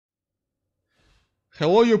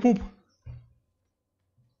Hello, you poop.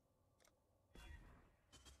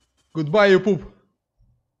 Goodbye, you poop.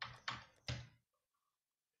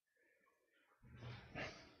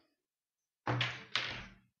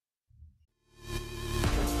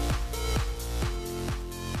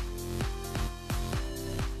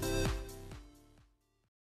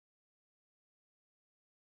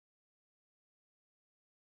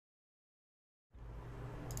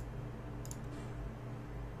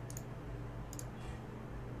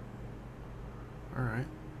 Alright,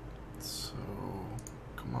 so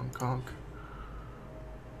come on, conk.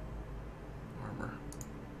 Armor.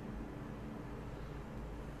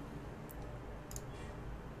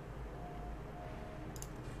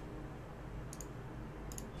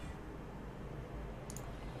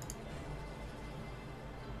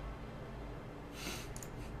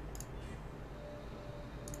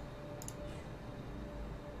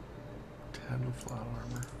 Ten flat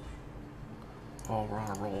armor. Oh, we're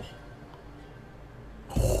on a roll.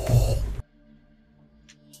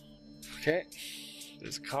 Okay,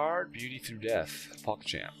 this card, Beauty Through Death,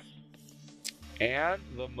 PogChamp. And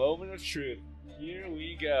the moment of truth. Here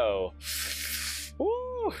we go.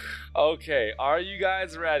 Woo! Okay, are you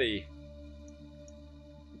guys ready?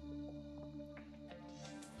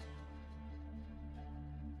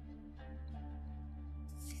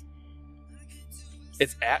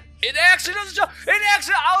 It actually doesn't show.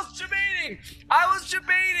 I was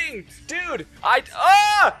debating, dude.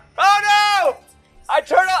 Oh no! I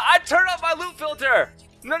turned off my loop filter.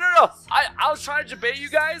 No. I was trying to debate you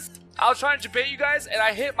guys. And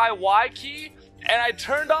I hit my Y key and I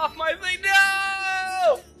turned off my thing.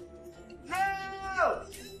 No!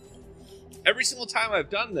 Every single time I've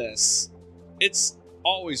done this, it's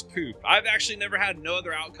always poop. I've actually never had no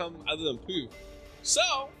other outcome other than poop.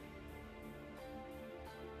 So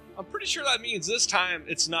I'm pretty sure that means this time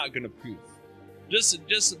it's not gonna poof.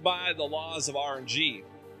 Just by the laws of RNG.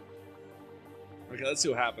 Okay, let's see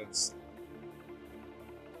what happens.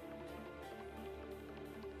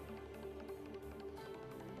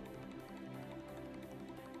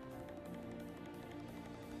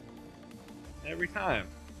 Every time.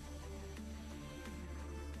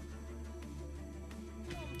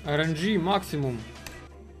 RNG максимум.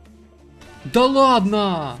 Да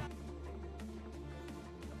ладно!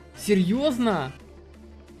 Серьезно?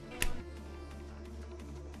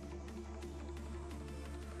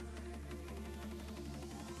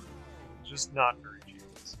 Just not very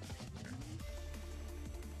genius.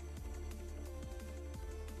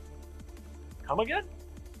 Come again?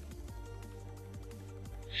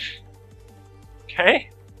 Okay.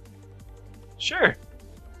 Sure.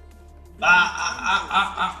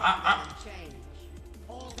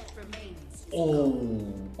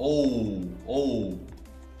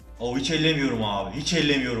 Hiç ellemiyorum abi. Hiç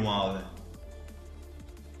ellemiyorum abi.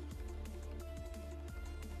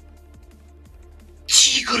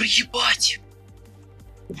 Тигр, ебать!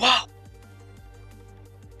 Вау!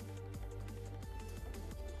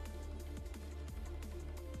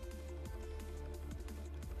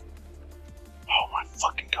 Oh my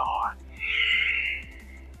fucking god.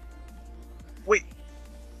 Wait.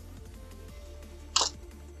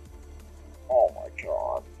 Oh my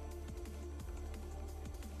god.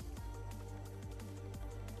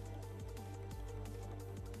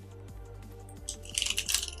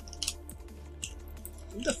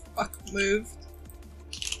 Who the fuck moved?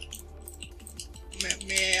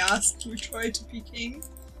 May I ask who tried to be king?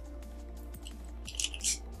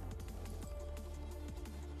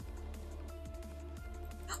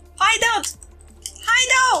 Hideout!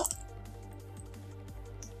 Hideout!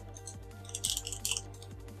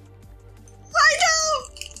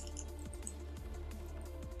 Hideout!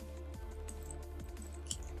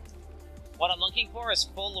 What I'm looking for is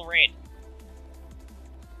full red.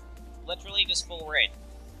 Literally just full red.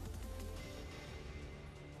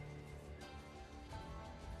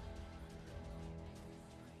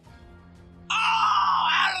 Oh!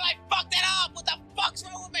 How did I fuck that up? What the fuck's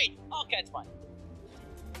wrong with me? Okay, it's fine.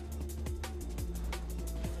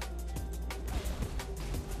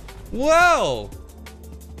 Whoa!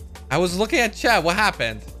 I was looking at chat. What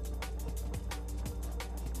happened?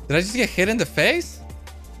 Did I just get hit in the face?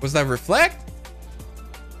 Was that reflect?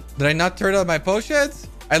 Did I not turn on my potions?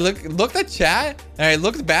 I looked at chat and I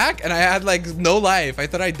looked back and I had like no life. I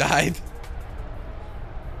thought I died.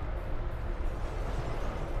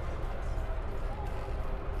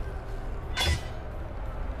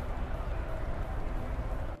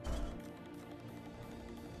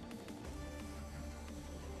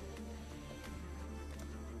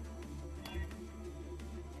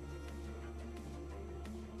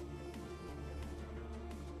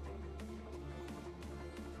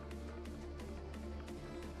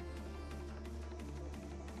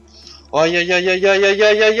 Ay ay ay ay ay ay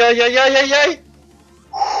ay ay ay ay ay ay ay.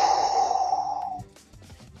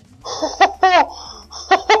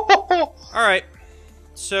 Alright,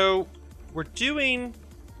 so we're doing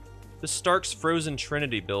the Stark's Frozen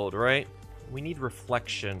Trinity build, right? We need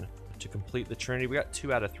Reflection to complete the Trinity. We got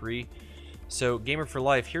 2 out of 3. So, Gamer for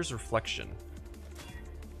Life, here's Reflection.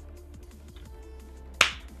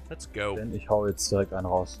 Let's go. Denn ich hau jetzt direkt einen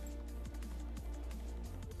raus.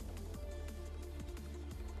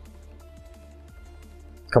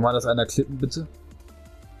 Kann man das einer klippen, bitte?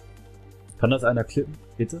 Kann das einer klippen?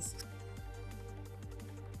 Geht das?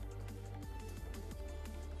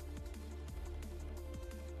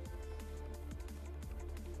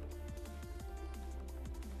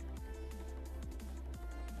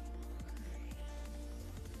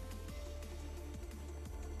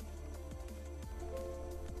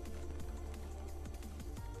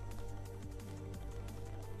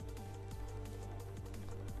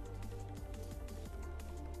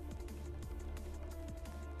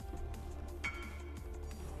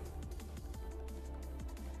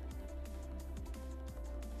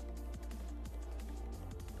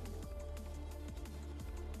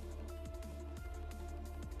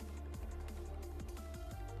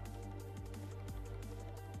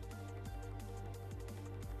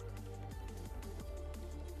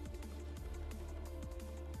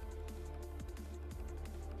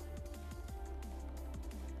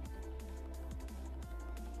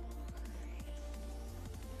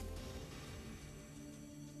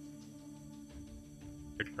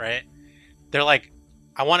 Right? They're like,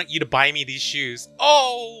 I want you to buy me these shoes.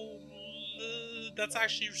 Oh, that's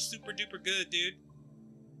actually super duper good, dude.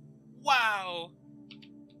 Wow.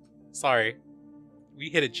 Sorry. We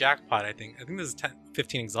hit a jackpot, I think. I think this is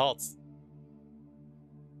 15 exalts.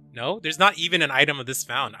 No? There's not even an item of this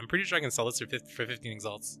found. I'm pretty sure I can sell this for 15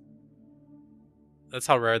 exalts. That's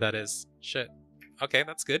how rare that is. Shit. Okay,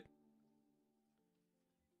 that's good.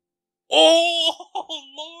 Oh,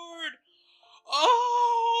 Lord!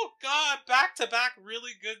 Oh, God! Back-to-back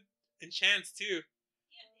really good enchants, too.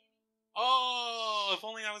 Oh, if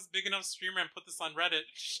only I was big enough streamer and put this on Reddit.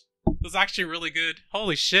 This is actually really good.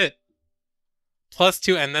 Holy shit.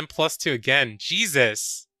 +2 and then +2 again.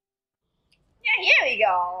 Jesus. Yeah, here we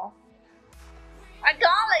go. I'm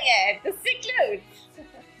calling it the sick loot.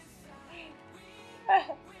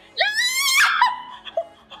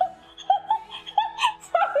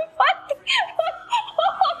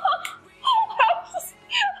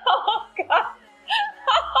 Oh god.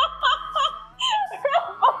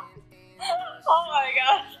 Oh my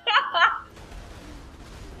god.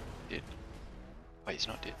 Dead. Wait, he's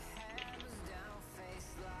not dead.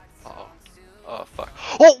 Uh-oh. Oh, fuck.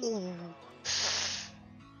 Oh!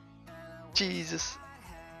 Jesus.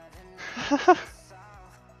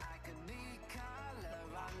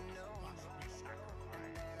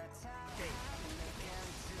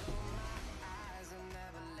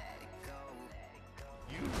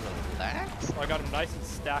 So I got him nice and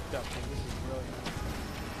stacked up, dude. This is really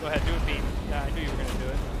nice. Go ahead, do a beam. Yeah, I knew you were gonna do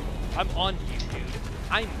it. I'm on you, dude.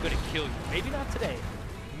 I'm gonna kill you. Maybe not today.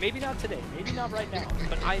 Maybe not today. Maybe not right now.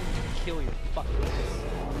 But I'm gonna kill your fucking ass.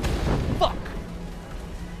 Fuck!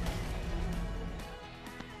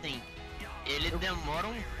 Ele demora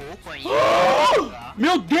pouco ainda.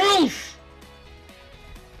 Meu Deus!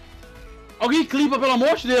 Alguém clipa, pelo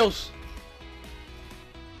amor de Deus!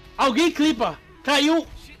 Alguém clipa! Caiu!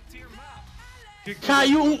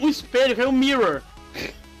 Caiu um espelho, caiu um mirror.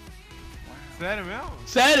 Sério mesmo?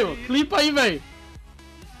 Sério? Clipa aí, velho.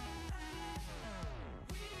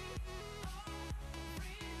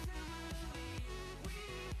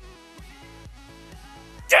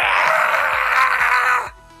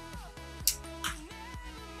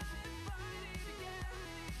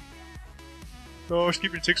 Oh,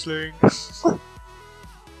 keep your tickling.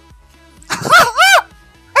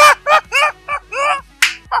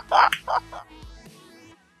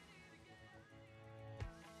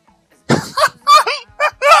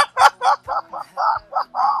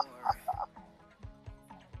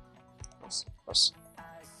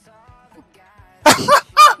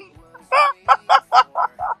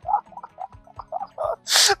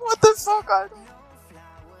 What the fuck? I don't...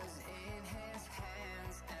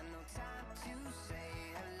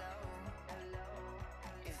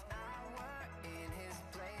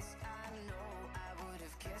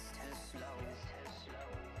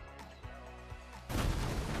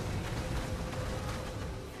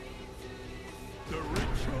 The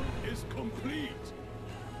ritual is complete.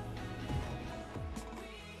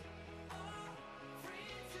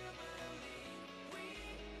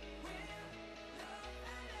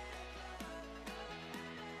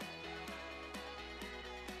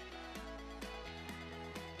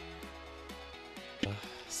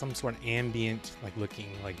 some sort of ambient like looking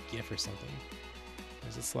like GIF or something.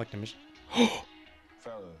 Does it select a mission?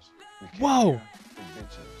 Whoa!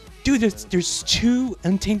 Dude, there's 2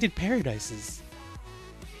 Untainted Paradises.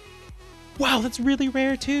 Wow, that's really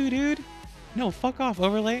rare too, dude. No, fuck off,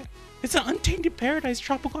 overlay. It's an Untainted Paradise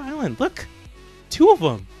tropical island. Look, 2 of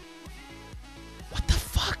them. What the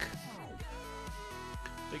fuck?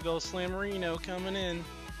 Big old Slammerino coming in.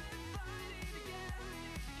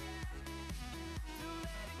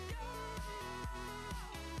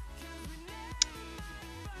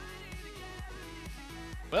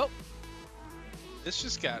 Well, this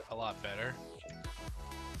just got a lot better.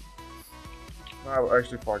 No,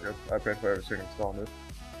 actually, fuck it. I paid for every single star on it.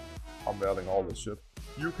 I'm melting all this shit.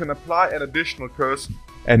 You can apply an additional curse.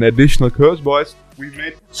 An additional curse, boys. We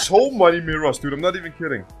made so many mirrors, dude. I'm not even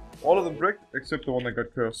kidding. All of them bricked, except the one that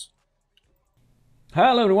got cursed.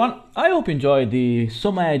 Hello everyone. I hope you enjoyed the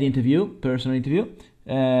Somad interview, personal interview.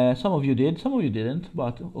 Some of you did, some of you didn't,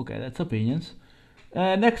 but okay, that's opinions.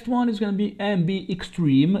 Next one is gonna be MB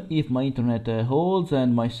Extreme, if my internet holds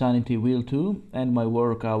and my sanity will too, and my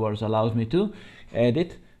work hours allows me to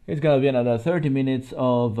edit. It's gonna be another 30 minutes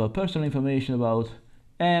of personal information about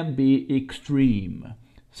MB Extreme.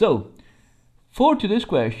 So, for today's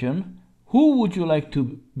question, who would you like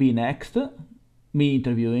to be next, me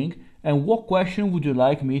interviewing, and what question would you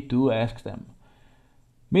like me to ask them?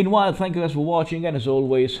 Meanwhile, thank you guys for watching, and as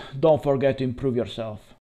always, don't forget to improve yourself.